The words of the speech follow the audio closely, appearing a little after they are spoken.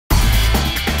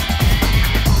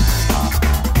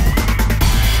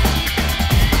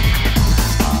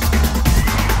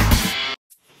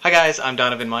guys, I'm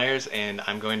Donovan Myers, and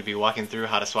I'm going to be walking through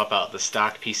how to swap out the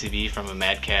stock PCB from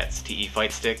a Catz TE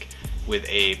FightStick with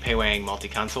a Paewang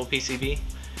multi-console PCB.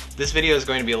 This video is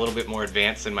going to be a little bit more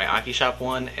advanced than my Aki Shop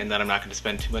one, and that I'm not going to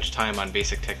spend too much time on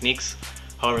basic techniques.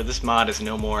 However, this mod is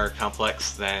no more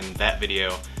complex than that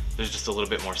video. There's just a little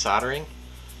bit more soldering.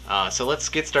 So let's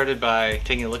get started by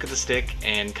taking a look at the stick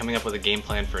and coming up with a game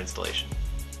plan for installation.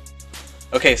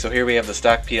 Okay, so here we have the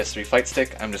stock PS3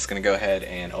 FightStick. I'm just going to go ahead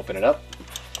and open it up.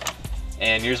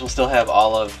 And yours will still have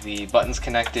all of the buttons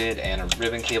connected and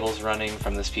ribbon cables running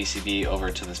from this PCB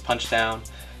over to this punch down.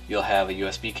 You'll have a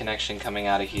USB connection coming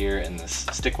out of here, and this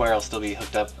stick wire will still be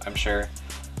hooked up, I'm sure.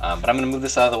 But I'm going to move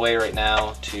this out of the way right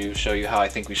now to show you how I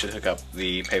think we should hook up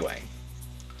the Paewang.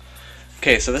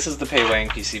 Okay, so this is the Paewang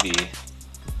PCB.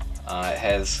 It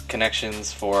has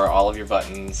connections for all of your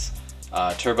buttons,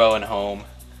 turbo and home.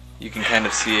 You can kind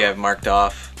of see I've marked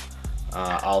off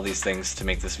all these things to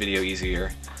make this video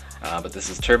easier. But this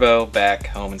is turbo, back,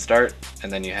 home, and start,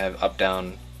 and then you have up,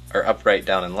 down, or up, right,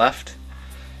 down, and left.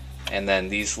 And then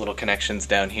these little connections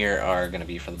down here are going to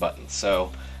be for the buttons.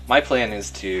 So my plan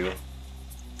is to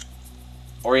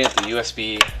orient the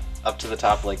USB up to the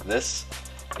top like this.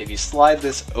 If you slide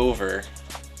this over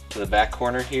to the back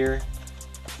corner here,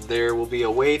 there will be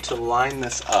a way to line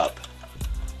this up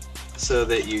so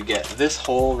that you get this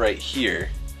hole right here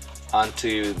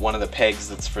onto one of the pegs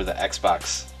that's for the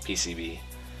Xbox PCB.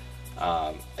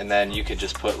 And then you could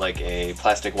just put like a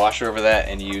plastic washer over that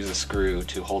and use a screw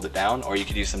to hold it down, or you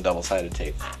could use some double-sided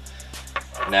tape.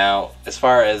 Now, as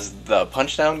far as the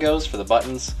punch down goes for the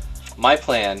buttons, my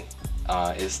plan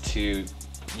is to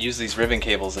use these ribbon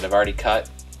cables that I've already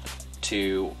cut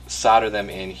to solder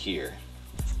them in here.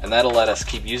 And that'll let us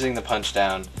keep using the punch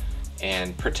down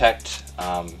and protect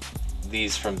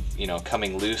these from,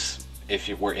 coming loose if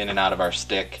we're in and out of our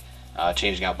stick,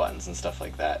 changing out buttons and stuff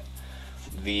like that.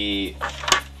 The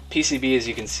PCB, as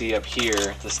you can see up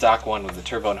here, the stock one with the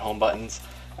turbo and home buttons,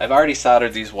 I've already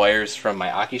soldered these wires from my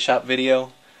Aki Shop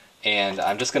video, and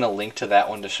I'm just going to link to that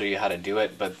one to show you how to do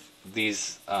it. But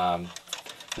these,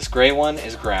 this gray one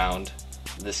is ground,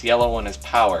 this yellow one is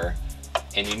power,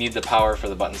 and you need the power for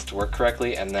the buttons to work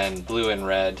correctly, and then blue and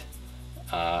red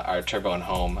are turbo and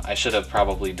home. I should have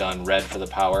probably done red for the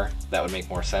power, that would make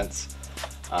more sense.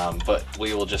 But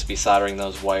we will just be soldering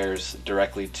those wires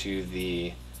directly to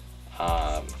the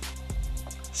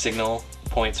signal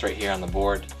points right here on the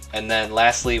board. And then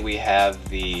lastly, we have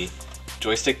the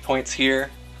joystick points here.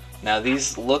 Now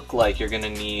these look like you're going to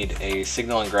need a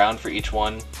signal and ground for each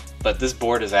one, but this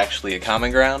board is actually a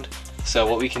common ground. So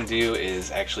what we can do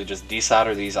is actually just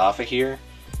desolder these off of here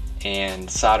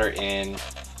and solder in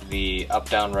the up,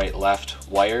 down, right, left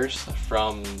wires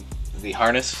from the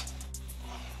harness.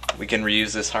 We can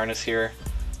reuse this harness here,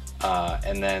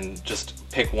 and then just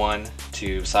pick one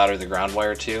to solder the ground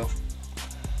wire to.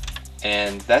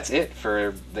 And that's it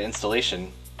for the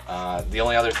installation. The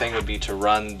only other thing would be to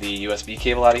run the USB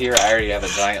cable out of here. I already have a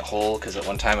giant hole because at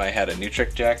one time I had a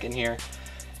Nutric jack in here.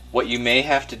 What you may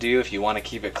have to do if you want to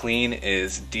keep it clean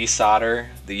is desolder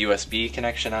the USB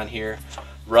connection on here,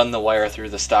 run the wire through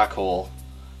the stock hole,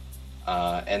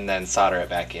 and then solder it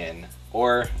back in.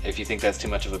 Or if you think that's too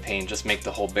much of a pain, just make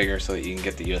the hole bigger so that you can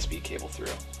get the USB cable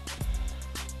through.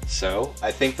 So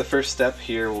I think the first step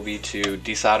here will be to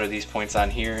desolder these points on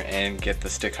here and get the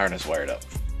stick harness wired up.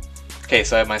 Okay,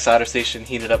 so I have my solder station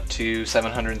heated up to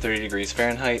 730 degrees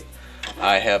Fahrenheit.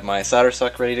 I have my solder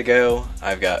suck ready to go.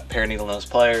 I've got pair needle nose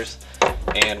pliers,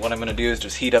 and what I'm going to do is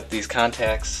just heat up these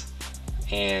contacts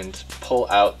and pull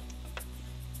out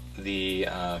the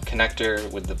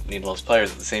connector with the needle nose pliers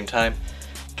at the same time.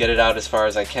 Get it out as far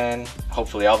as I can,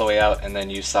 hopefully all the way out, and then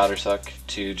use solder suck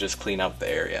to just clean up the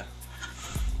area.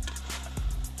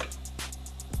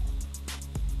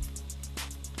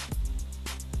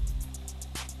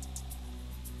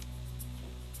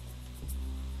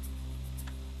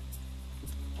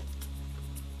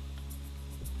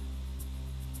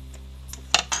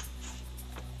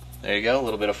 There you go, a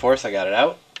little bit of force, I got it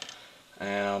out.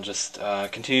 And I'll just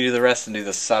continue to do the rest and do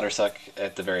the solder suck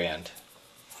at the very end.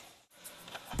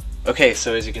 Okay,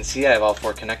 so as you can see, I have all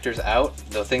four connectors out.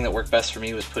 The thing that worked best for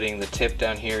me was putting the tip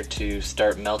down here to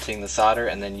start melting the solder,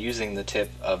 and then using the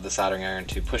tip of the soldering iron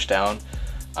to push down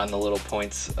on the little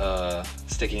points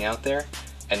sticking out there,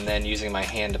 and then using my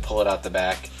hand to pull it out the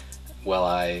back while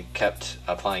I kept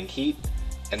applying heat.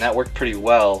 And that worked pretty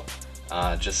well.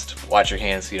 Just watch your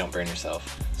hands so you don't burn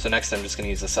yourself. So next I'm just going to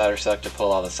use the solder suck to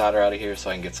pull all the solder out of here so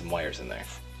I can get some wires in there.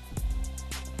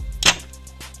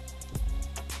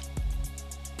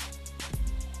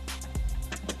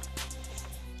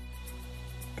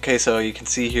 Okay, so you can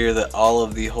see here that all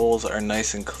of the holes are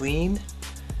nice and clean,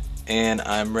 and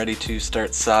I'm ready to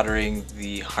start soldering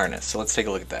the harness. So let's take a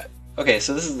look at that. Okay,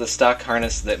 so this is the stock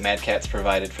harness that Mad Catz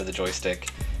provided for the joystick,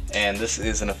 and this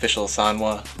is an official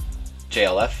Sanwa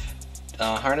JLF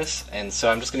harness, and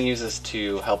so I'm just going to use this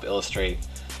to help illustrate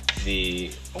the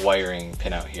wiring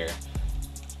pinout here.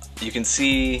 You can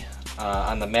see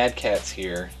on the Mad Catz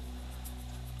here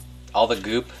all the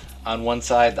goop on one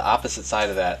side. The opposite side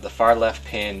of that, the far left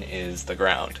pin, is the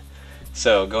ground.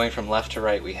 So going from left to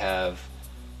right, we have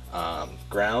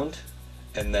ground,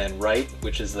 and then right,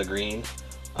 which is the green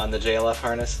on the JLF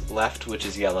harness, left, which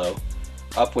is yellow,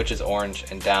 up, which is orange,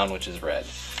 and down, which is red.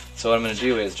 So what I'm going to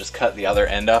do is just cut the other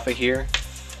end off of here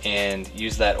and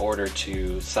use that order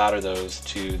to solder those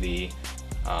to the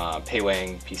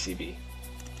Paewang PCB.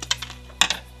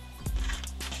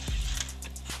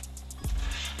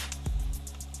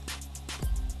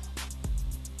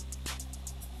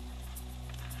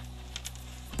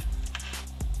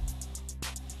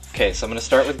 Okay, so I'm going to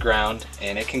start with ground,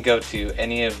 and it can go to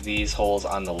any of these holes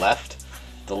on the left.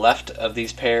 The left of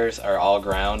these pairs are all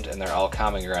ground, and they're all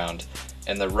common ground,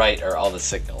 and the right are all the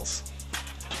signals.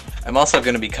 I'm also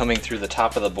going to be coming through the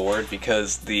top of the board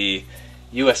because the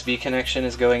USB connection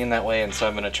is going in that way, and so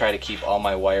I'm going to try to keep all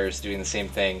my wires doing the same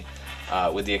thing,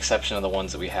 with the exception of the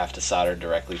ones that we have to solder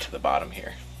directly to the bottom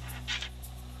here.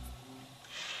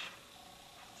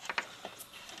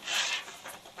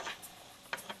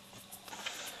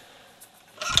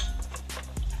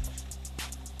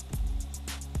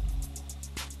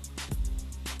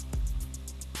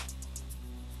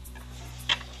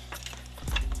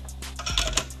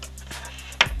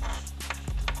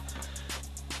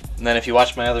 And then if you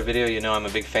watch my other video, you know I'm a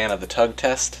big fan of the tug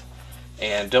test.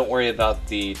 And don't worry about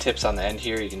the tips on the end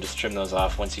here, you can just trim those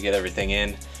off once you get everything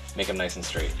in, make them nice and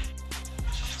straight.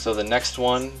 So the next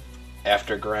one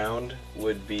after ground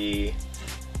would be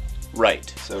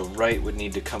right. So right would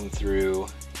need to come through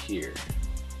here.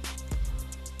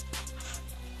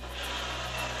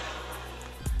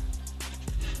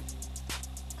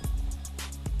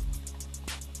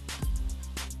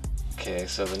 Okay,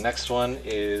 so the next one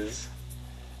is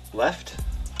left.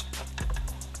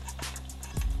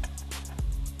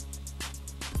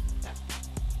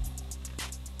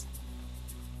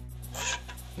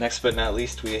 Next but not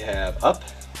least, we have up,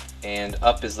 and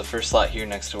up is the first slot here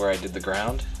next to where I did the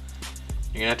ground.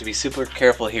 You're gonna have to be super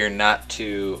careful here not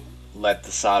to let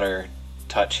the solder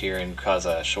touch here and cause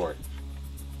a short.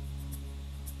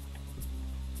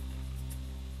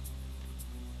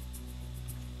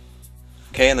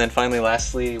 Okay, and then finally,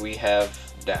 lastly, we have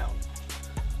down.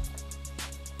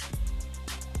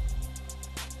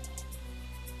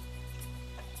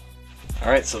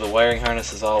 Alright, so the wiring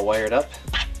harness is all wired up,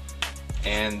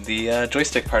 and the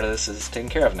joystick part of this is taken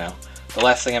care of now. The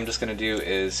last thing I'm just going to do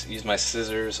is use my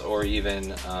scissors or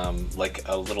even like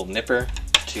a little nipper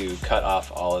to cut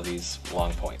off all of these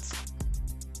long points.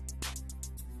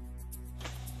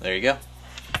 There you go.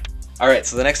 Alright,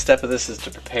 so the next step of this is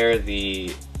to prepare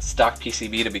the stock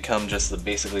PCB to become just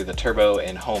basically the turbo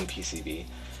and home PCB.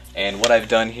 And what I've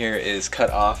done here is cut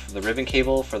off the ribbon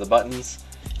cable for the buttons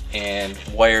and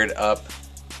wired up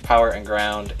power and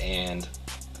ground and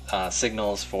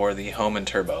signals for the home and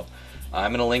turbo.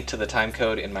 I'm going to link to the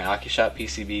timecode in my AkiShop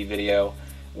PCB video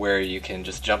where you can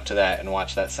just jump to that and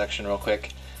watch that section real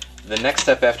quick. The next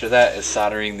step after that is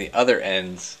soldering the other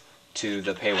ends to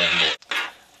the Paewang board.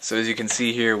 So as you can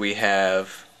see here, we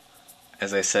have,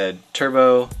 as I said,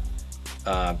 turbo,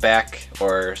 back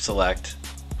or select,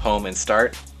 home and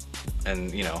start,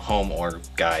 and home or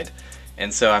guide.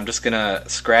 And so I'm just gonna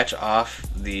scratch off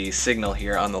the signal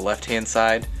here on the left hand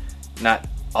side, not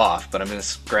off, but I'm gonna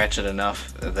scratch it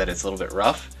enough that it's a little bit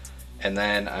rough, and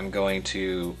then I'm going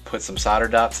to put some solder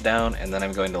dots down, and then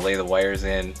I'm going to lay the wires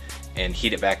in and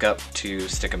heat it back up to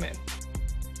stick them in.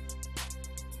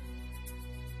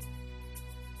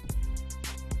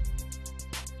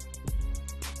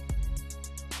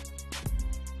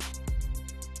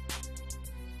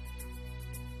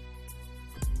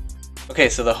 Okay,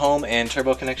 so the home and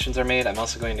turbo connections are made. I'm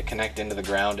also going to connect into the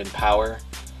ground and power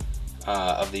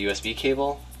of the USB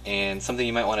cable. And something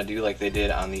you might want to do, like they did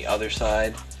on the other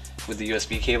side with the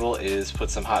USB cable, is put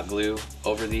some hot glue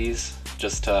over these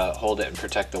just to hold it and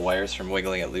protect the wires from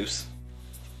wiggling it loose.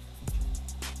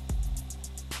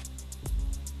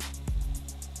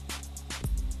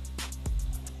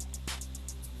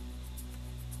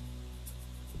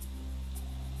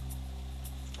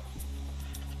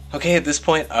 Okay, at this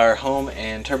point our home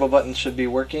and turbo buttons should be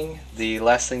working. The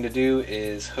last thing to do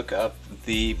is hook up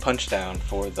the punch down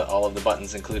for all of the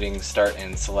buttons, including start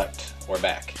and select or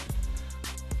back.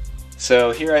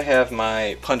 So here I have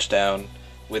my punch down,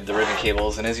 with the ribbon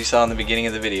cables, and as you saw in the beginning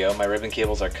of the video, my ribbon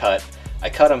cables are cut. I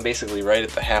cut them basically right at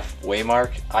the halfway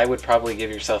mark. I would probably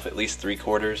give yourself at least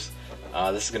 3/4.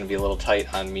 This is going to be a little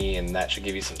tight on me, and that should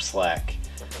give you some slack.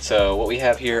 So what we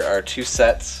have here are 2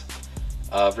 sets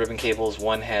of ribbon cables.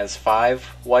 One has 5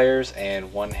 wires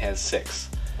and one has 6.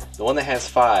 The one that has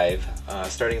 5,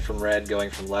 starting from red going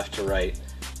from left to right,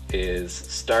 is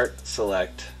start,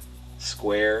 select,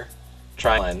 square,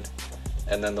 triangle,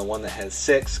 and then the one that has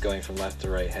 6 going from left to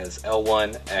right has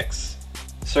L1, X,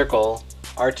 circle,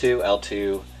 R2,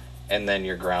 L2, and then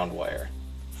your ground wire.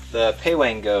 The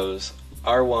Paewang goes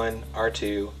R1,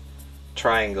 R2,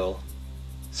 triangle,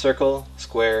 circle,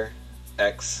 square,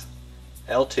 X,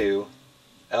 L2,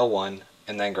 L1,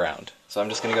 and then ground. So I'm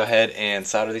just going to go ahead and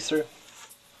solder these through.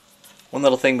 One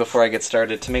little thing before I get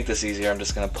started, to make this easier, I'm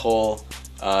just going to pull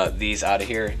these out of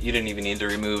here. You didn't even need to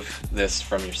remove this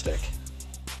from your stick.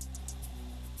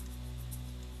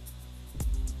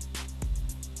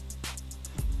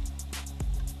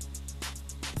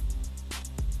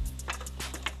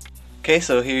 Okay,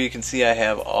 so here you can see I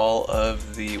have all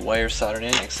of the wires soldered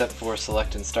in except for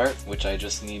select and start, which I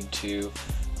just need to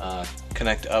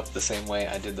connect up the same way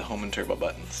I did the home and turbo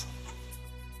buttons.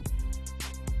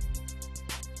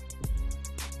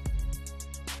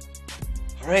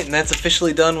 Alright, and that's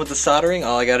officially done with the soldering.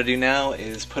 All I gotta do now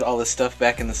is put all this stuff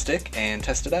back in the stick and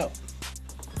test it out.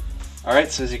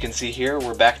 Alright, so as you can see here,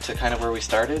 we're back to kind of where we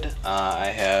started. I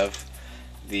have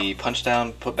the punch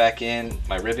down put back in.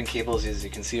 My ribbon cables, as you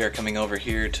can see, are coming over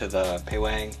here to the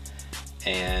Paewang,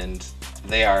 and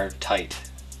they are tight.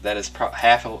 That is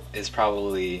half is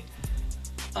probably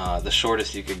the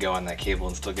shortest you could go on that cable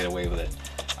and still get away with it.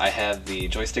 I have the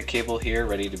joystick cable here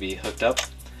ready to be hooked up,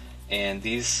 and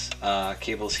these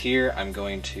cables here I'm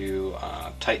going to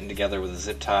tighten together with a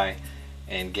zip tie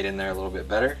and get in there a little bit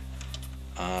better.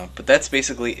 But that's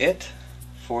basically it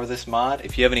for this mod.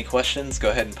 If you have any questions,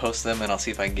 go ahead and post them and I'll see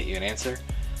if I can get you an answer.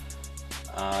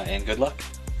 And good luck.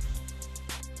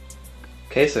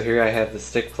 Okay, so here I have the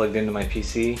stick plugged into my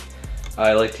PC.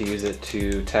 I like to use it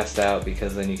to test out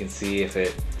because then you can see if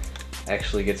it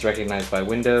actually gets recognized by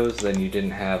Windows, then you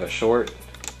didn't have a short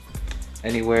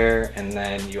anywhere, and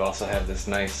then you also have this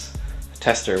nice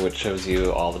tester which shows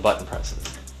you all the button presses.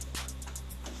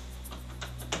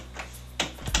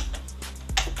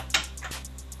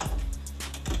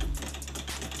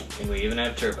 And we even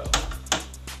have turbo.